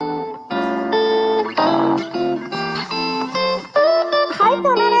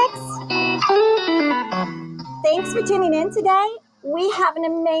for tuning in today. We have an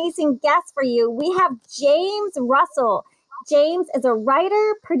amazing guest for you. We have James Russell. James is a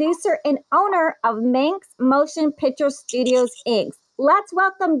writer, producer, and owner of Manx Motion Picture Studios, Inc. Let's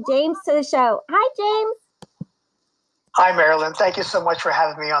welcome James to the show. Hi, James. Hi, Marilyn. Thank you so much for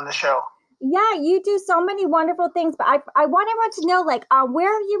having me on the show. Yeah, you do so many wonderful things, but I want everyone to know,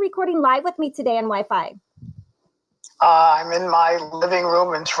 where are you recording live with me today on Wi-Fi? I'm in my living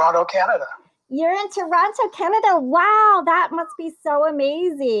room in Toronto, Canada. You're in Toronto, Canada. Wow, that must be so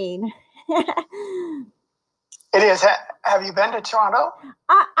amazing. It is. Have you been to Toronto?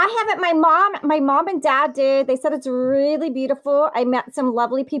 I haven't. My mom and dad did. They said it's really beautiful. I met some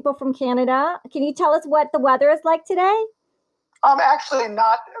lovely people from Canada. Can you tell us what the weather is like today? Actually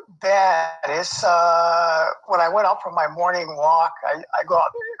not bad. It's when I went out for my morning walk, I go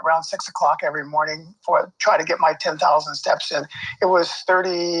out around 6 o'clock every morning for try to get my 10,000 steps in. It was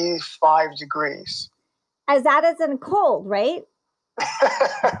 35 degrees. As that isn't cold, right?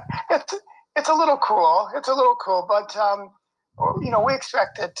 It's a little cool. It's a little cool, but we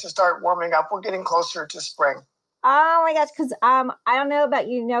expect it to start warming up. We're getting closer to spring. Oh my gosh, because I don't know about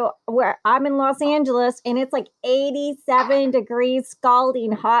where I'm in Los Angeles, and it's like 87 degrees,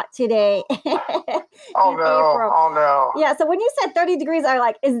 scalding hot today. Oh no! April. Oh no! Yeah. So when you said 30 degrees,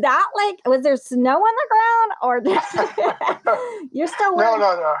 I is that was there snow on the ground, or you're still wearing?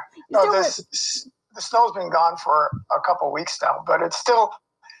 No. The snow's been gone for a couple of weeks now, but it's still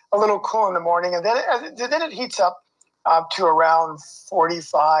a little cool in the morning, and then it heats up to around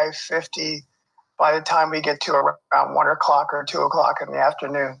 45, 50. By the time we get to around 1 o'clock or 2 o'clock in the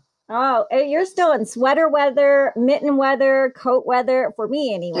afternoon. Oh, you're still in sweater weather, mitten weather, coat weather, for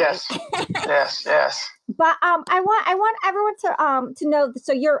me anyway. Yes. But I want everyone to know.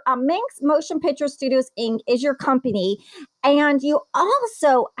 So your Manx Motion Picture Studios Inc. is your company, and you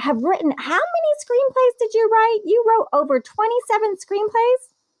also have written. How many screenplays did you write? You wrote over 27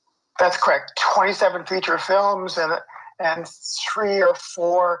 screenplays. That's correct. 27 feature films and 3 or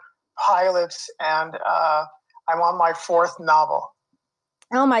 4 pilots, and I'm on my 4th novel.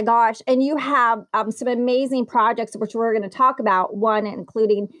 Oh my gosh. And you have some amazing projects, which we're going to talk about, one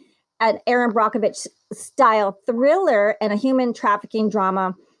including an Erin Brockovich style thriller and a human trafficking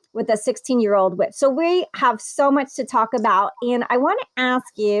drama with a 16-year-old witch. So we have so much to talk about, and I want to ask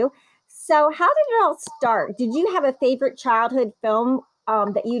you, so how did it all start? Did you have a favorite childhood film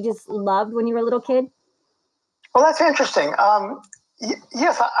that you just loved when you were a little kid? Well, that's interesting.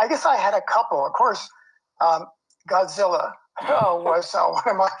 Yes, I guess I had a couple. Of course, Godzilla was one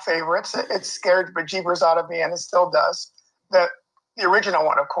of my favorites. It scared bejeebers out of me, and it still does. The original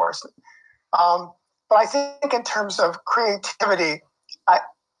one, of course. But I think in terms of creativity,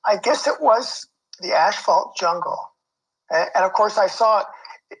 I guess it was The Asphalt Jungle. And of course, I saw it.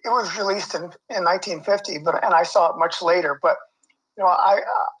 It was released in 1950, and I saw it much later. But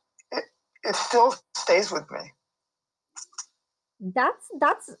it still stays with me. That's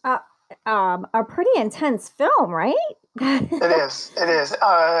a pretty intense film, right? It is.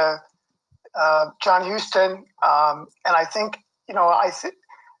 John Huston, and I think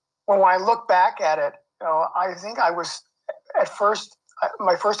when I look back at it, I think I was at first.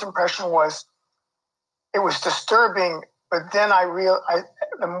 My first impression was it was disturbing, but then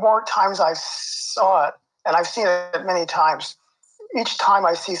the more times I saw it, and I've seen it many times, each time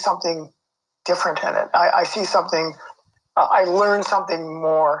I see something different in it. I see something. I learned something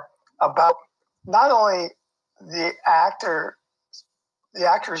more about not only the actor's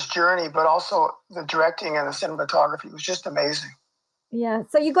journey, but also the directing and the cinematography. It was just amazing. Yeah.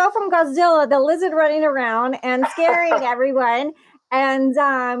 So you go from Godzilla, the lizard running around and scaring everyone, and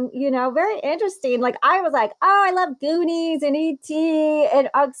very interesting. I was like, oh, I love Goonies and E.T. and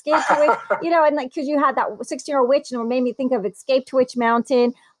Escape to Witch, and because you had that 16-year-old witch, and it made me think of Escape to Witch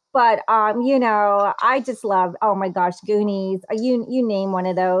Mountain. But, I just love, oh my gosh, Goonies, you name one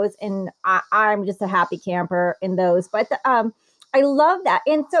of those. And I'm just a happy camper in those. But I love that.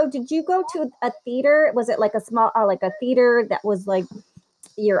 And so did you go to a theater? Was it like a small, like a theater that was like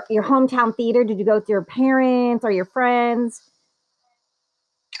your hometown theater? Did you go with your parents or your friends?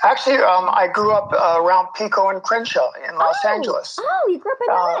 Actually, I grew up around Pico and Crenshaw in Los Angeles. Oh, you grew up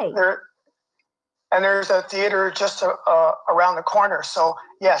in LA. And there's a theater just around the corner. So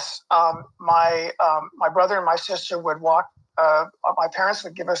yes, my brother and my sister would walk. My parents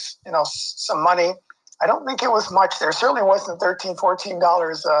would give us, some money. I don't think it was much. There certainly wasn't $13,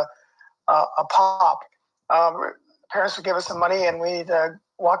 $14 a pop. Parents would give us some money, and we'd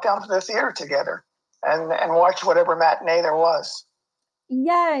walk down to the theater together and watch whatever matinee there was.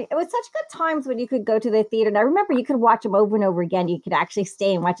 Yeah, it was such good times when you could go to the theater. And I remember you could watch them over and over again. You could actually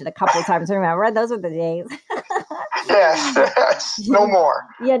stay and watch it a couple of times. Remember, those were the days. Yes, yes, no more.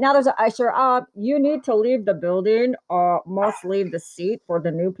 Yeah, now there's a usher. You need to leave the building. Must leave the seat for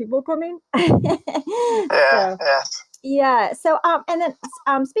the new people coming. Yeah, So yes. yeah. So and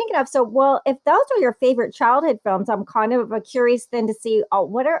then speaking of, so well, if those are your favorite childhood films, I'm kind of curious then to see.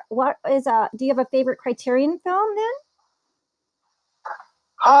 What is Do you have a favorite Criterion film then?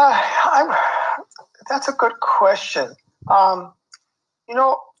 I'm, that's a good question. Um, you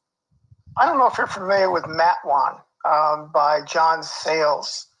know, I don't know if you're familiar with Matwan by John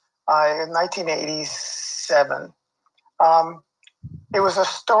Sayles in 1987. Um, it was a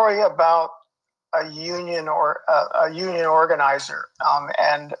story about a union or a union organizer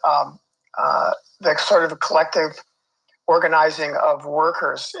and the sort of collective organizing of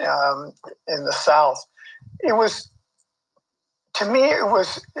workers in the South. It was, to me,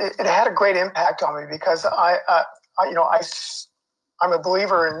 it had a great impact on me because I'm a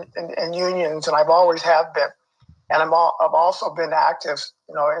believer in unions, and I've always have been, and I've also been active,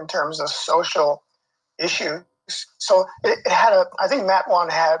 in terms of social issues. So it had I think Matwan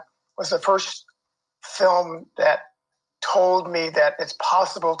was the first film that told me that it's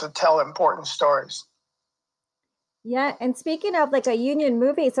possible to tell important stories. Yeah, and speaking of like a union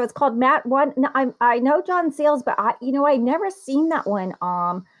movie, so it's called Matt One. I know John Sayles, but I never seen that one.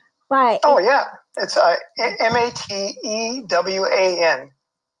 But Oh yeah, it's Matewan.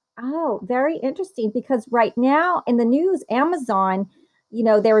 oh, very interesting because right now in the news, Amazon,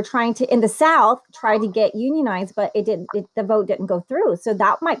 they were trying to in the South try to get unionized, but it didn't. The vote didn't go through. So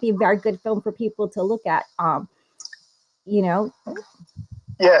that might be a very good film for people to look at. You know.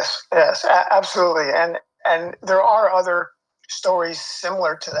 Yes, yes, absolutely, and there are other stories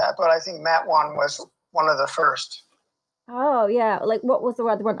similar to that, but I think Matwan was one of the first. Oh yeah, like what was the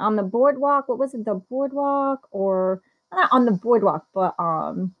other one on the boardwalk? What was it? The boardwalk or not on the boardwalk, but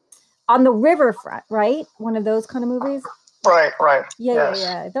on the riverfront, right? One of those kind of movies. Right, right. Yeah, yeah, Yes.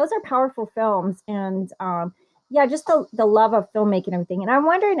 yeah. Those are powerful films, and yeah, just the love of filmmaking and everything. And I'm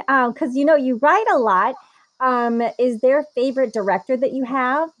wondering, because you write a lot. Is there a favorite director that you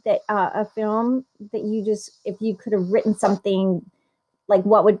have that a film that you just if you could have written something like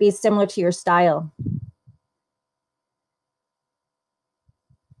what would be similar to your style?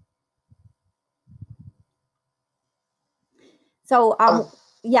 So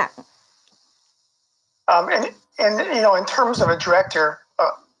yeah. And in terms of a director,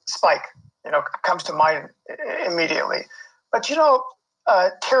 Spike, comes to mind immediately. But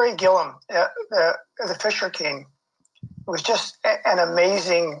Terry Gilliam, the Fisher King, was just an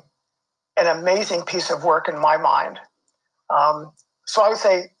amazing piece of work in my mind. So I would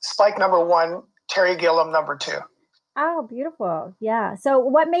say Spike number one, Terry Gilliam number two. Oh, beautiful. Yeah. So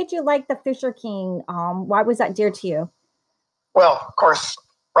what made you like the Fisher King? Why was that dear to you? Well, of course,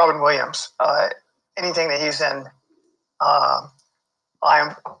 Robin Williams. Anything that he's in, I'm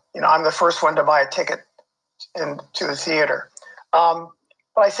the first one to buy a ticket into the theater. But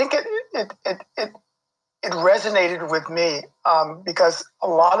I think it resonated with me because a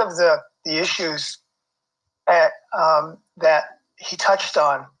lot of the issues that he touched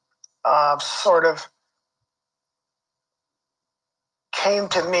on sort of came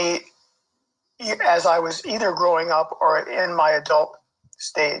to me as I was either growing up or in my adult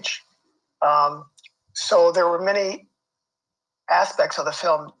stage. So there were many aspects of the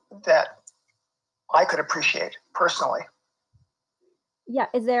film that I could appreciate personally. Yeah.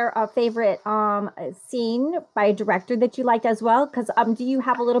 Is there a favorite scene by a director that you liked as well? Because do you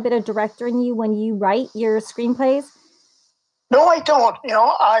have a little bit of director in you when you write your screenplays? No, I don't.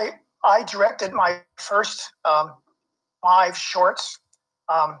 I directed my first 5 shorts,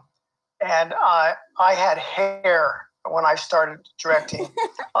 and I had hair when I started directing.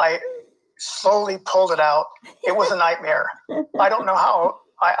 I slowly pulled it out. It was a nightmare. I don't know how.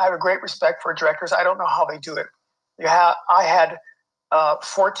 I have a great respect for directors. I don't know how they do it. I had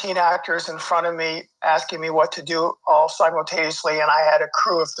 14 actors in front of me asking me what to do all simultaneously, and I had a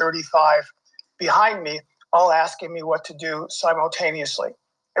crew of 35 behind me all asking me what to do simultaneously.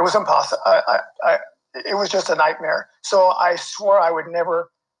 It was impossible. It was just a nightmare. So I swore I would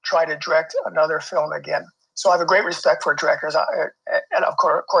never try to direct another film again. So I have a great respect for directors and of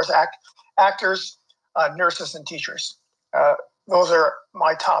course actors, nurses, and teachers. Those are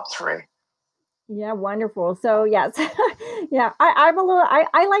my top 3. Yeah, wonderful. So yes, yeah, I'm a little.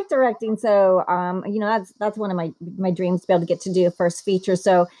 I like directing, so that's one of my dreams to be able to get to do a first feature.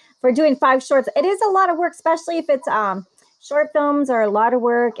 So for doing 5 shorts, it is a lot of work, especially if it's short films are a lot of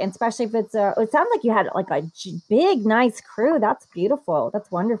work, and especially if it's it sounds like you had like a big, nice crew. That's beautiful.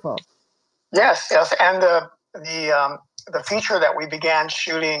 That's wonderful. Yes, yes, and the feature that we began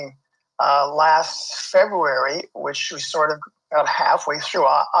shooting last February, which we sort of got halfway through.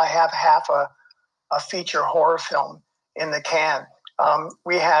 I have half a feature horror film in the can.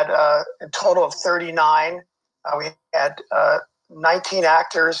 We had a total of 39. We had 19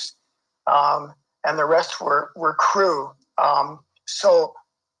 actors, and the rest were crew. So,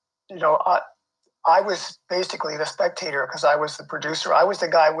 I was basically the spectator because I was the producer. I was the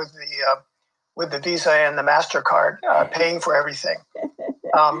guy with the Visa and the MasterCard paying for everything.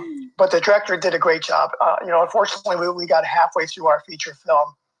 But the director did a great job. Unfortunately, we got halfway through our feature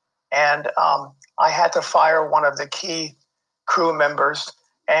film, and I had to fire one of the key crew members,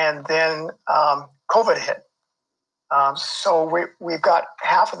 and then COVID hit. So we've got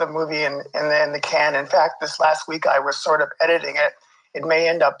half of the movie in the can. In fact, this last week I was sort of editing it. It may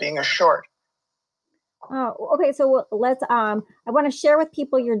end up being a short. Oh, okay. So let's. I want to share with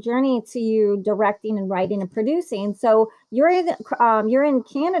people your journey to you directing and writing and producing. So you're in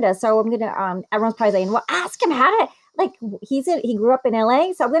Canada. So I'm gonna. Everyone's probably saying, "Well, ask him how to." Like he grew up in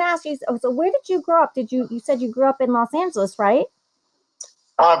LA. So I'm gonna ask you. So where did you grow up? You said you grew up in Los Angeles, right?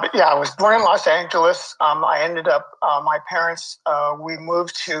 Yeah, I was born in Los Angeles. I ended up. My parents. We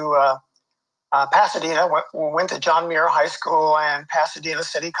moved to Pasadena. We went to John Muir High School and Pasadena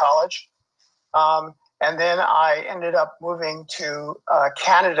City College. And then I ended up moving to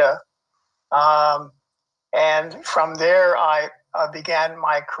Canada. And from there, I began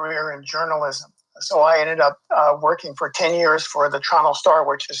my career in journalism. So I ended up working for 10 years for the Toronto Star,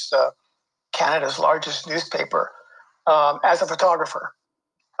 which is Canada's largest newspaper, as a photographer.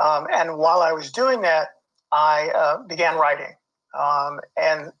 And while I was doing that, I began writing.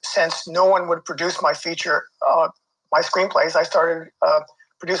 And since no one would produce my screenplays, I started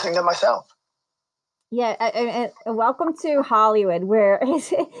producing them myself. Yeah, and welcome to Hollywood, where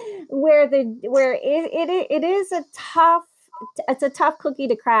it is a tough cookie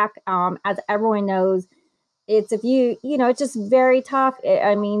to crack. As everyone knows, it's it's just very tough.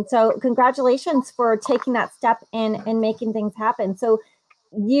 I mean, so congratulations for taking that step and making things happen. So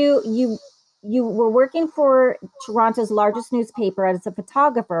you were working for Toronto's largest newspaper as a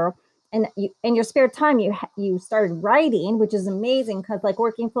photographer. And in your spare time, you started writing, which is amazing because like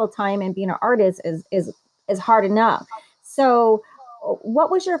working full time and being an artist is hard enough. So,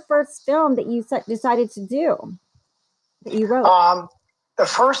 what was your first film that you decided to do that you wrote? The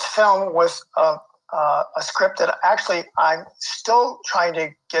first film was a script that actually I'm still trying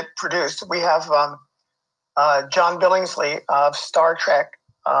to get produced. We have John Billingsley of Star Trek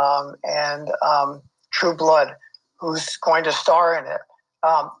and True Blood, who's going to star in it.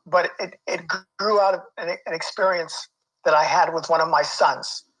 But it grew out of an experience that I had with one of my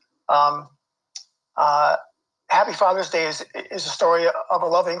sons. Happy Father's Day is a story of a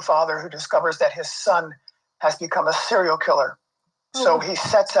loving father who discovers that his son has become a serial killer. So he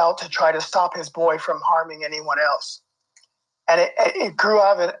sets out to try to stop his boy from harming anyone else. And it grew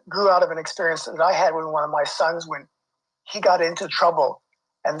out of an experience that I had with one of my sons when he got into trouble,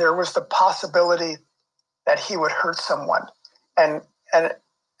 and there was the possibility that he would hurt someone. And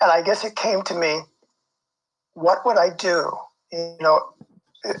I guess it came to me, what would I do?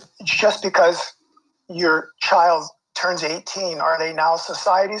 Just because your child turns 18, are they now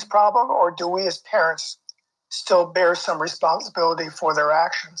society's problem, or do we as parents still bear some responsibility for their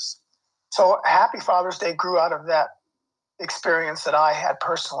actions? So Happy Father's Day grew out of that experience that I had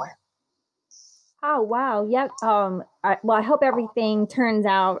personally. Oh wow, yeah. I hope everything turns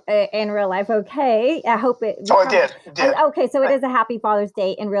out in real life okay. I hope it. Oh, it did. It did. Okay, so it is a Happy Father's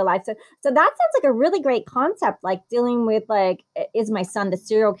Day in real life. So that sounds like a really great concept. Like dealing with is my son the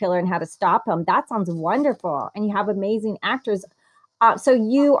serial killer and how to stop him? That sounds wonderful. And you have amazing actors. So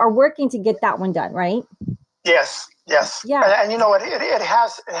you are working to get that one done, right? Yes. Yeah. And it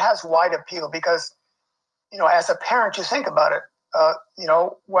has wide appeal because as a parent, you think about it.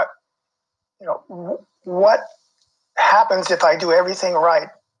 What happens if I do everything right?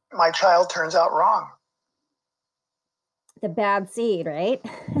 My child turns out wrong. The bad seed, right?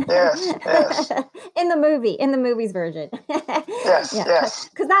 Yes. In the movie's version. Yes.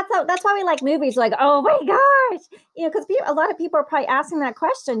 Because that's why we like movies. Like, oh my gosh, because a lot of people are probably asking that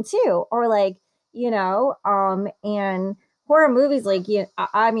question too, or and horror movies,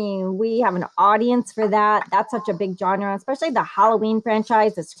 I mean, we have an audience for that. That's such a big genre, especially the Halloween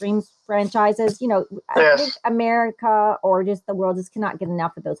franchise, the Scream franchises. Yes. I think America or just the world just cannot get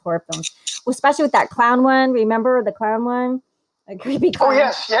enough of those horror films, especially with that clown one. Remember the clown one? A creepy clown. Oh,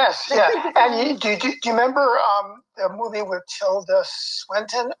 yes. Yeah. And do you remember the movie with Tilda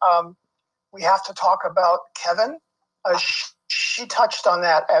Swinton? We Have to Talk About Kevin. She touched on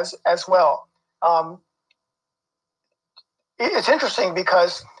that as well. It's interesting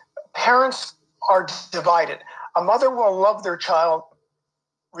because parents are divided. A mother will love their child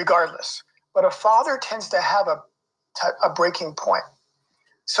regardless, but a father tends to have a breaking point.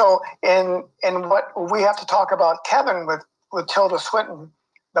 So in what we have to talk about, Kevin with Tilda Swinton,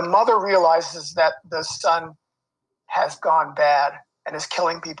 the mother realizes that the son has gone bad and is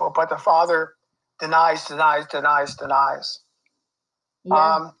killing people, but the father denies.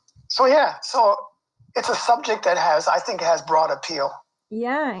 Yeah. So it's a subject that I think has broad appeal.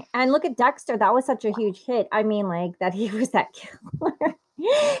 Yeah. And look at Dexter. That was such a huge hit. I mean, like that he was that killer. He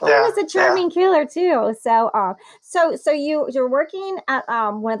was a charming killer too. So you're working at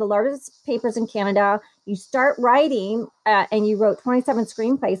one of the largest papers in Canada. You start writing, and you wrote 27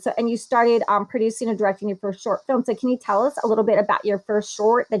 screenplays. So and you started producing and directing your first short film. So can you tell us a little bit about your first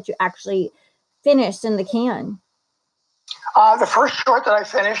short that you actually finished in the can? The first short that I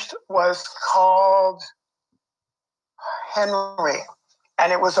finished was called Henry,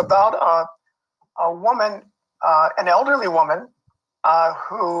 and it was about a woman, an elderly woman,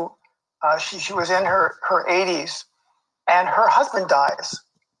 who she was in her 80s, and her husband dies.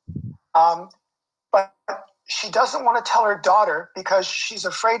 But she doesn't want to tell her daughter because she's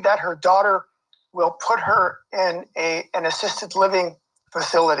afraid that her daughter will put her in an assisted living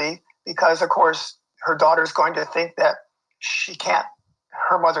facility because, of course, her daughter's going to think that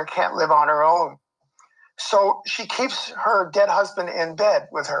her mother can't live on her own. So she keeps her dead husband in bed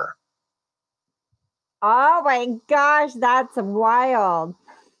with her. Oh my gosh, that's wild.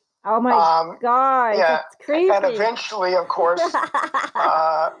 Oh my gosh, yeah. that's creepy. And eventually, of course,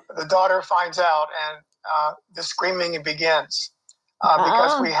 the daughter finds out, and the screaming begins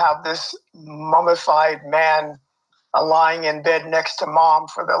because we have this mummified man lying in bed next to mom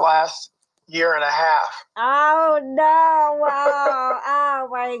for the last year and a half. Oh no! Wow! Oh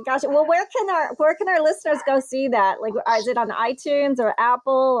my gosh! Well, where can our listeners go see that? Like, is it on iTunes or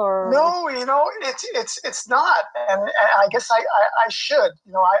Apple or? No, it's not, and I guess I should.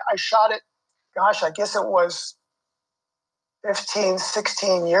 I shot it. Gosh, I guess it was 15,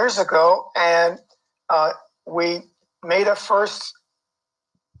 16 years ago, and we made a first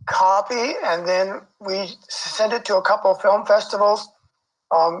copy, and then we sent it to a couple of film festivals.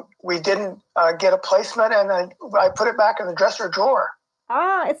 We didn't get a placement, and I put it back in the dresser drawer.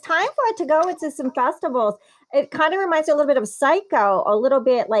 It's time for it to go into some festivals. It kind of reminds me a little bit of Psycho, a little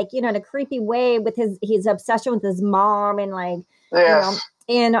bit like, in a creepy way with his obsession with his mom and like, yes.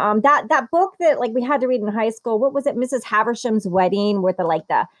 And that book that like we had to read in high school, what was it? Mrs. Haversham's Wedding, with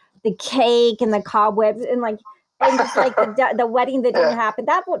the cake and the cobwebs and like, and just like the wedding that didn't happen.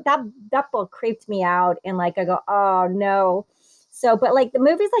 That book creeped me out, and like I go, oh no. So, but like the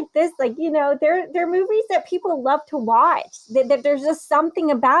movies like this, like, they're movies that people love to watch. There's just something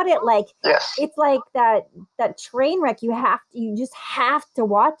about it. Like, it's like that train wreck. You just have to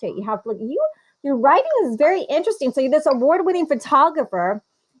watch it. You have to, your writing is very interesting. So you're this award-winning photographer.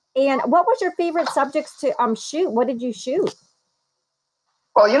 And what was your favorite subjects to shoot? What did you shoot?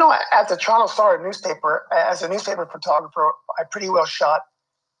 Well, at the Toronto Star newspaper, as a newspaper photographer, I pretty well shot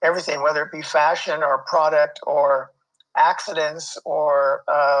everything, whether it be fashion or product or accidents or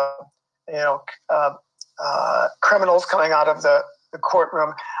criminals coming out of the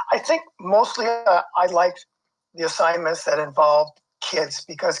courtroom. I think mostly I liked the assignments that involved kids,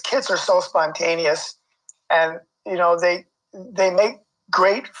 because kids are so spontaneous, and they make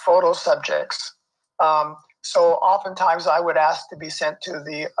great photo subjects. So oftentimes I would ask to be sent to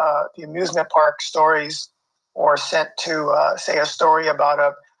the amusement park stories, or sent to say a story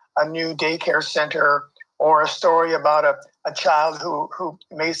about a new daycare center, or a story about a child who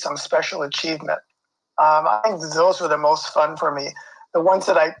made some special achievement. I think those were the most fun for me. The ones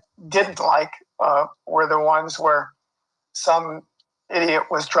that I didn't like were the ones where some idiot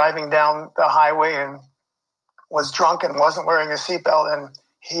was driving down the highway and was drunk and wasn't wearing a seatbelt, and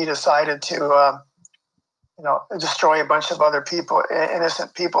he decided to destroy a bunch of other people,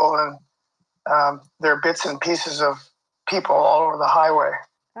 innocent people, and there are bits and pieces of people all over the highway.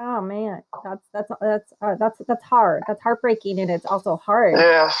 Oh man, that's hard. That's heartbreaking, and it's also hard.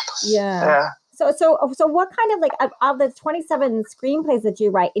 Yes. Yeah. So what kind of, like, of the 27 screenplays that you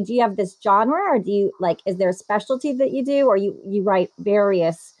write, do you have this genre, or do you is there a specialty that you do, or you write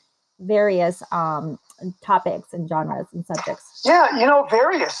various topics and genres and subjects? Yeah,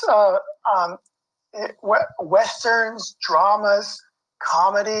 various westerns, dramas,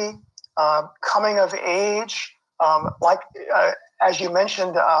 comedy, coming of age, as you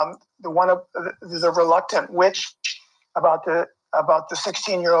mentioned, the one of the Reluctant Witch, about the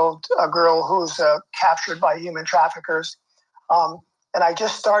 16-year-old girl who's captured by human traffickers, and I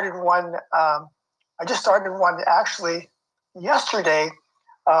just started one. Actually yesterday,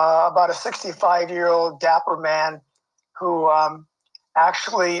 about a 65-year-old dapper man who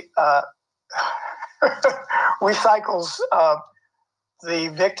actually recycles the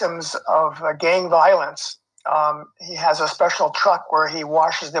victims of gang violence. He has a special truck where he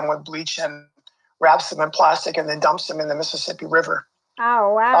washes them with bleach and wraps them in plastic and then dumps them in the Mississippi River.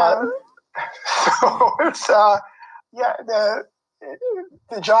 Oh, wow. So it's yeah, the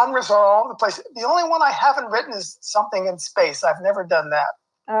genres are all over the place. The only one I haven't written is something in space. I've never done that.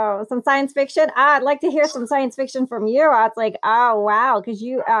 Oh, some science fiction. I'd like to hear some science fiction from you. I was like, oh wow, because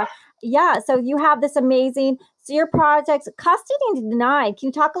you, yeah. So you have this amazing. So your projects, Custody Denied. Can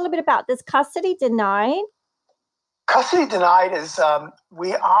you talk a little bit about this Custody Denied? Custody Denied is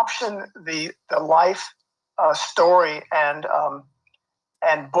we option the life story and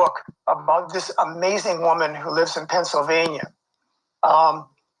book about this amazing woman who lives in Pennsylvania.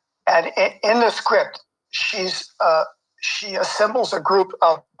 And in the script, she assembles a group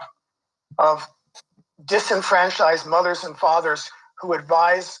of disenfranchised mothers and fathers who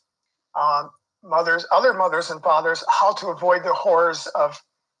advise other mothers and fathers how to avoid the horrors of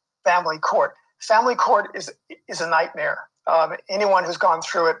family court. Family court is a nightmare. Anyone who's gone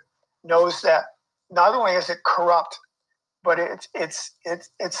through it knows that not only is it corrupt, but it's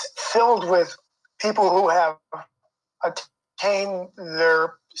filled with people who have attained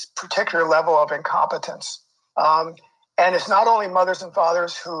their particular level of incompetence. And it's not only mothers and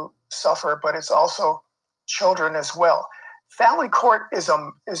fathers who suffer, but it's also children as well. Family court is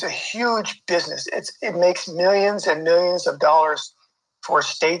a huge business. It makes millions and millions of dollars for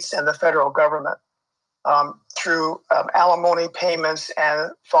states and the federal government through alimony payments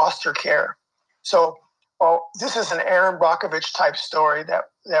and foster care. So, this is an Aaron Brockovich type story that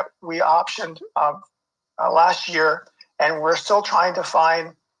we optioned last year, and we're still trying to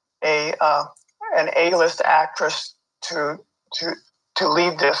find an A-list actress to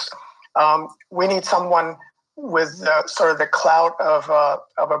lead this. We need someone with sort of the clout of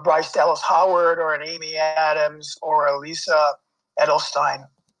a Bryce Dallas Howard or an Amy Adams or a Lisa Edelstein.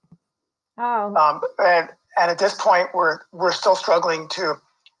 Oh. And at this point, we're still struggling to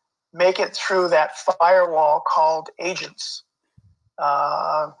make it through that firewall called agents.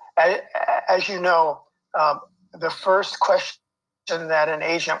 As you know, the first question that an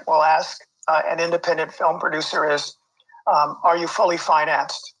agent will ask an independent film producer is, are you fully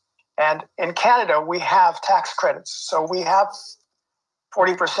financed? And in Canada, we have tax credits. So we have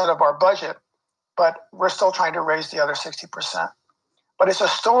 40% of our budget, but we're still trying to raise the other 60%. But it's a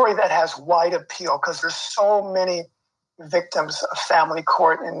story that has wide appeal because there's so many victims of family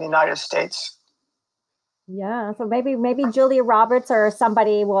court in the United States. Yeah, so maybe Julia Roberts or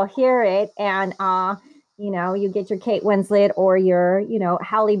somebody will hear it, and you get your Kate Winslet or your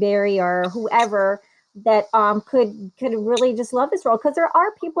Halle Berry or whoever that could really just love this role, because there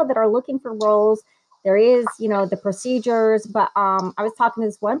are people that are looking for roles. There is the procedures, but I was talking to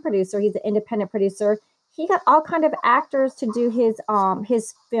this one producer. He's an independent producer. He got all kind of actors to do his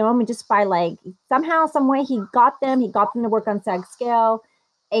film, and just by like somehow, some way, he got them to work on SAG scale.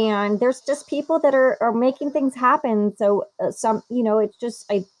 And there's just people that are making things happen. So it's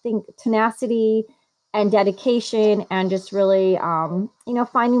just, I think, tenacity and dedication, and just really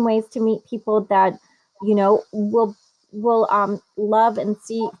finding ways to meet people that will love and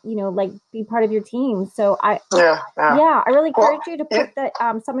see, like, be part of your team. So I really encourage you to put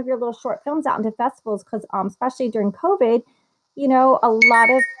some of your little short films out into festivals, because especially during COVID, a lot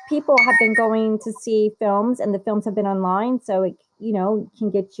of people have been going to see films, and the films have been online, so it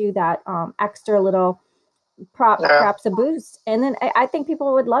can get you that extra little perhaps a boost. And then I think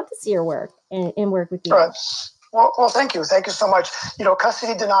people would love to see your work and work with you. Right. Well, thank you so much.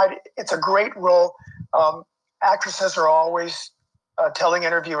 Custody Denied, it's a great role. Actresses are always telling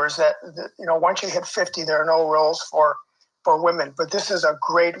interviewers that once you hit 50, there are no roles for women, but this is a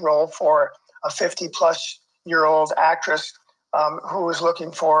great role for a 50-plus-year-old actress who is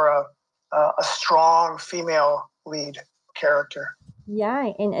looking for a strong female lead character.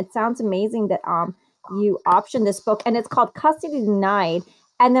 Yeah, and it sounds amazing that you optioned this book, and it's called Custody Denied.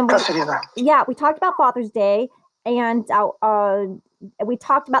 And then we talked about Father's Day, and we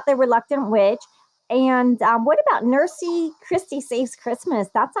talked about The Reluctant Witch. And what about Nursey Christie Saves Christmas?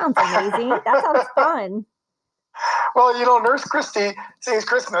 That sounds amazing. That sounds fun. Well, Nurse Christie Saves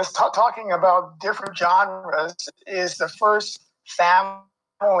Christmas, talking about different genres, is the first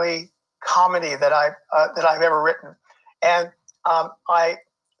family comedy that I've ever written. And I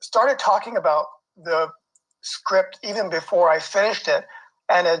started talking about the script even before I finished it.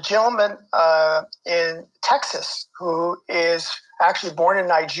 And a gentleman in Texas who is actually born in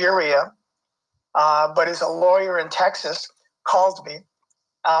Nigeria, but is a lawyer in Texas, called me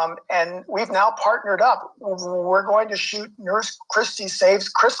And we've now partnered up. We're going to shoot Nurse Christie Saves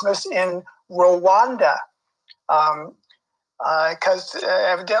Christmas in Rwanda, because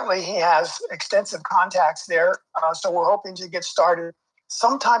evidently he has extensive contacts there. So we're hoping to get started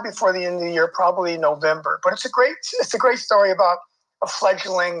sometime before the end of the year, probably November. But it's a great story about a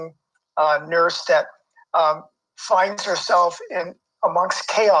fledgling nurse that finds herself in amongst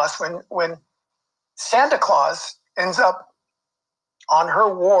chaos when Santa Claus ends up on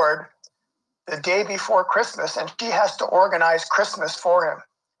her ward the day before Christmas, and she has to organize Christmas for him.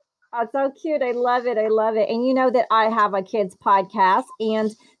 Oh, so cute. I love it. I love it. And you know that I have a kids podcast.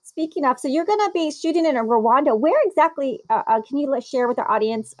 And speaking of, so you're going to be shooting in Rwanda. Where exactly, can you share with our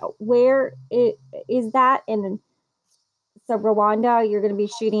audience, where is that? And so Rwanda, you're going to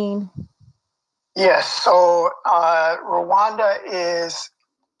be shooting. Yes. So Rwanda is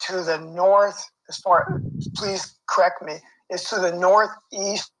to the north, please correct me, is to the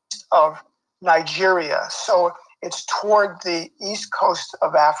northeast of Nigeria. So it's toward the east coast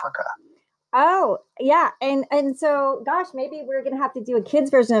of Africa. Oh, yeah. And so, gosh, maybe we're going to have to do a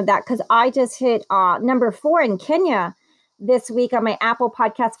kids version of that, because I just hit number 4 in Kenya this week on my Apple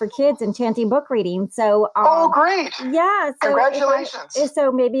Podcast for Kids, Enchanting Book Reading. So, oh, great. Yeah. So congratulations.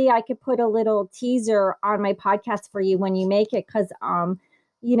 So maybe I could put a little teaser on my podcast for you when you make it, because,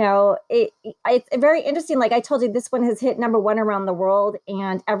 you know, it's very interesting. Like I told you, this one has hit number 1 around the world,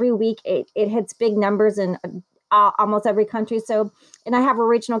 and every week it hits big numbers in almost every country. So, and I have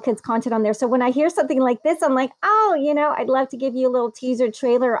original kids content on there. So when I hear something like this, I'm like, oh, you know, I'd love to give you a little teaser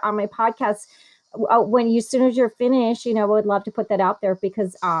trailer on my podcast as soon as you're finished. You know, I would love to put that out there,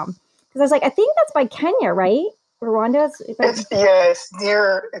 because I was like, I think that's by Kenya, right? Rwanda.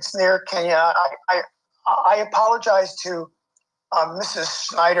 It's near Kenya. I apologize to Mrs.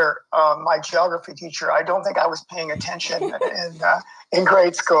 Schneider, my geography teacher. I don't think I was paying attention in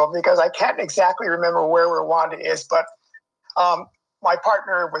grade school, because I can't exactly remember where Rwanda is. But my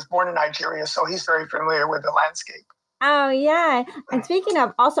partner was born in Nigeria, so he's very familiar with the landscape. Oh, yeah. And speaking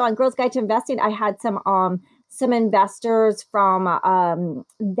of, also on Girls Guide to Investing, I had some investors from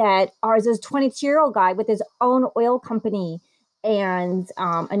that are this 22-year-old guy with his own oil company. And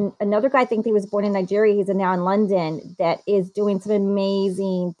another guy, I think he was born in Nigeria. He's now in London, that is doing some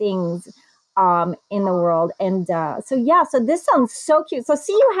amazing things in the world. And so this sounds so cute. So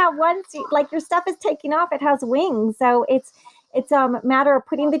see, you have one, like your stuff is taking off. It has wings. So it's a matter of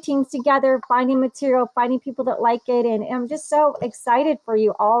putting the teams together, finding material, finding people that like it. And I'm just so excited for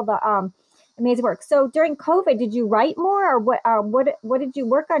you, all the amazing work. So during COVID, did you write more, or what did you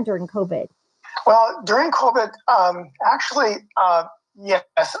work on during COVID? Well, during COVID,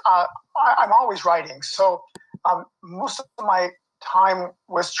 yes, I'm always writing. So most of my time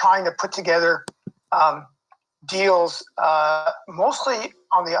was trying to put together deals, mostly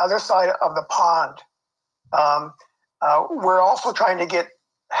on the other side of the pond. We're also trying to get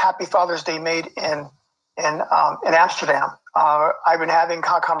Happy Father's Day made in Amsterdam. I've been having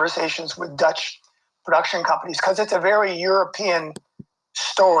conversations with Dutch production companies, because it's a very European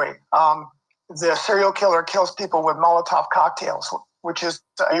story. The serial killer kills people with Molotov cocktails, which is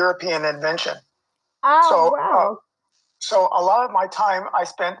a European invention. Oh, wow. So a lot of my time I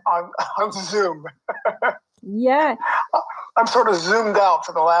spent on Zoom. Yeah. I'm sort of zoomed out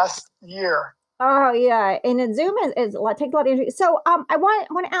for the last year. Oh, yeah. And Zoom is take a lot of energy. So I want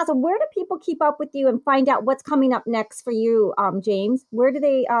to ask, where do people keep up with you and find out what's coming up next for you, James? Where do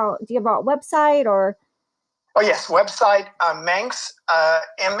they, do you have a website or? Oh, yes. Website, Manx,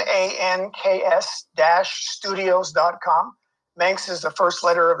 MANKS-studios.com. Manx is the first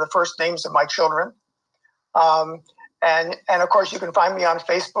letter of the first names of my children. And of course, you can find me on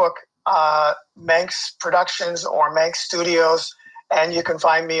Facebook, Manx Productions or Manx Studios. And you can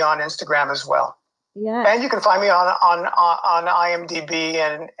find me on Instagram as well. Yeah. And you can find me on IMDb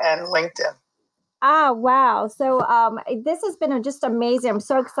and LinkedIn. Ah, wow. So this has been just amazing. I'm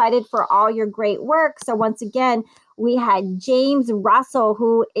so excited for all your great work. So once again, we had James Russell,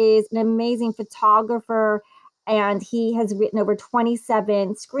 who is an amazing photographer, and he has written over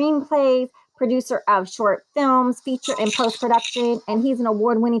 27 screenplays, producer of short films, feature and post-production, and he's an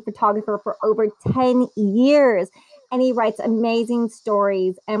award-winning photographer for over 10 years. And he writes amazing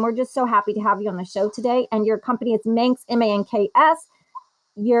stories. And we're just so happy to have you on the show today. And your company is Manx, MANKS,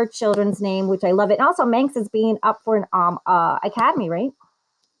 your children's name, which I love it. And also Manx is being up for an academy, right?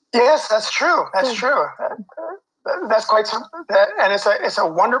 Yes, that's true. That's true. That's quite something. And it's a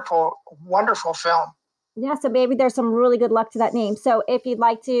wonderful, wonderful film. Yeah, so maybe there's some really good luck to that name. So if you'd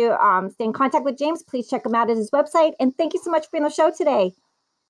like to stay in contact with James, please check him out at his website. And thank you so much for being on the show today.